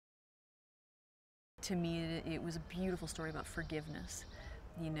To me, it was a beautiful story about forgiveness.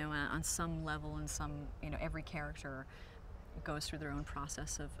 You know, on some level, and every character goes through their own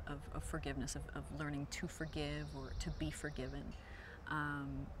process of forgiveness, of learning to forgive or to be forgiven.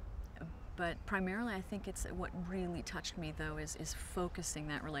 But primarily, I think it's what really touched me, though, is focusing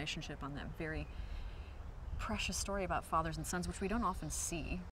that relationship on that very precious story about fathers and sons, which we don't often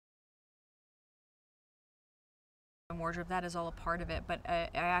see. Wardrobe, that is all a part of it, but I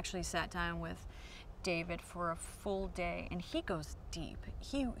actually sat down with David for a full day, and he goes deep.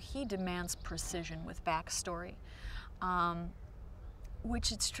 He demands precision with backstory,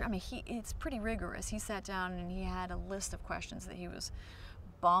 which it's pretty rigorous. He sat down and he had a list of questions that he was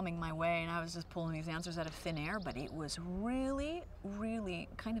bombing my way, and I was just pulling these answers out of thin air, but it was really, really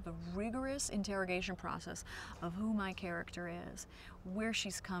kind of a rigorous interrogation process of who my character is, where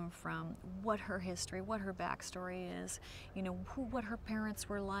she's come from, what her history, what her backstory is, what her parents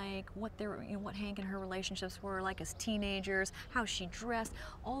were like, what Hank and her relationships were like as teenagers, how she dressed,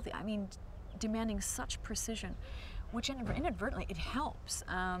 demanding such precision, which inadvertently it helps,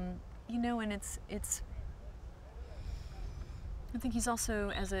 and it's I think he's also,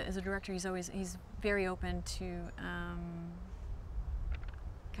 as a director, he's very open to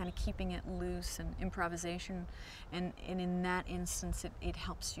kind of keeping it loose and improvisation, and in that instance, it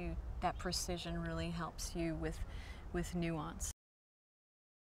helps you. That precision really helps you with nuance.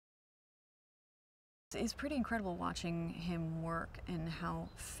 It's pretty incredible watching him work and how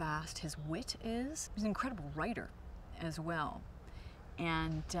fast his wit is. He's an incredible writer as well,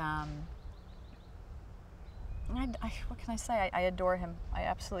 and. What can I say? I adore him. I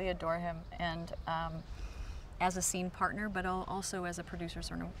absolutely adore him, and as a scene partner, but also as a producer,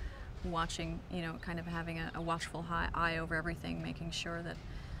 sort of watching, kind of having a watchful eye over everything, making sure that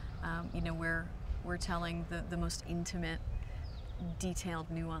we're telling the most intimate, detailed,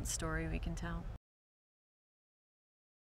 nuanced story we can tell.